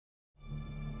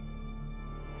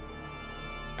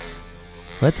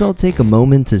let's all take a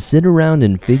moment to sit around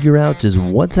and figure out just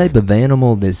what type of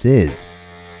animal this is.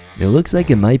 It looks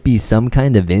like it might be some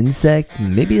kind of insect,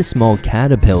 maybe a small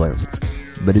caterpillar.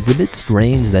 But it's a bit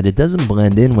strange that it doesn't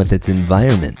blend in with its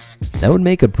environment. That would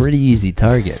make a pretty easy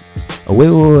target.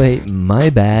 Oh wait, my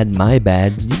bad,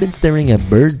 you've been staring at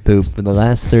bird poop for the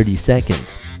last 30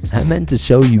 seconds. I meant to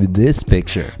show you this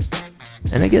picture.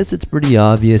 And I guess it's pretty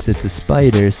obvious it's a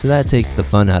spider, so that takes the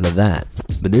fun out of that.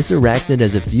 But this arachnid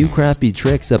has a few crappy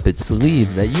tricks up its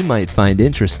sleeve that you might find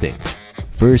interesting.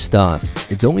 First off,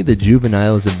 it's only the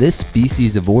juveniles of this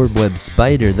species of orb-web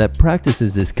spider that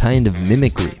practices this kind of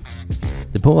mimicry.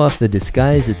 To pull off the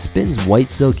disguise, it spins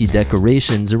white silky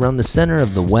decorations around the center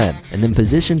of the web and then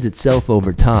positions itself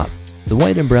over top. The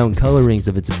white and brown colorings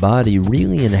of its body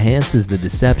really enhances the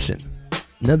deception.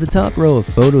 Now the top row of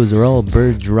photos are all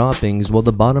bird droppings while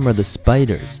the bottom are the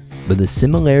spiders, but the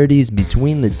similarities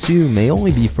between the two may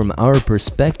only be from our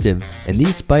perspective, and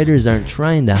these spiders aren't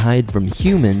trying to hide from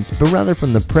humans but rather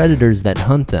from the predators that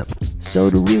hunt them.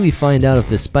 So to really find out if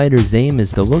the spider's aim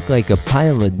is to look like a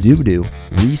pile of doo-doo,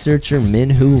 researcher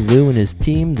Min-Hui Liu and his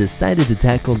team decided to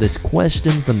tackle this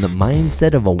question from the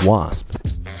mindset of a wasp.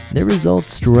 Their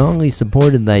results strongly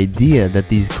supported the idea that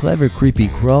these clever creepy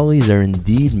crawlies are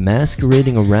indeed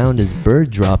masquerading around as bird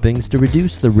droppings to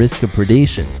reduce the risk of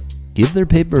predation. Give their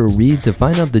paper a read to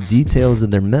find out the details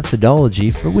of their methodology,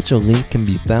 for which a link can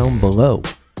be found below.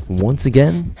 Once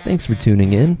again, thanks for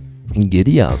tuning in, and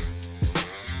giddy up.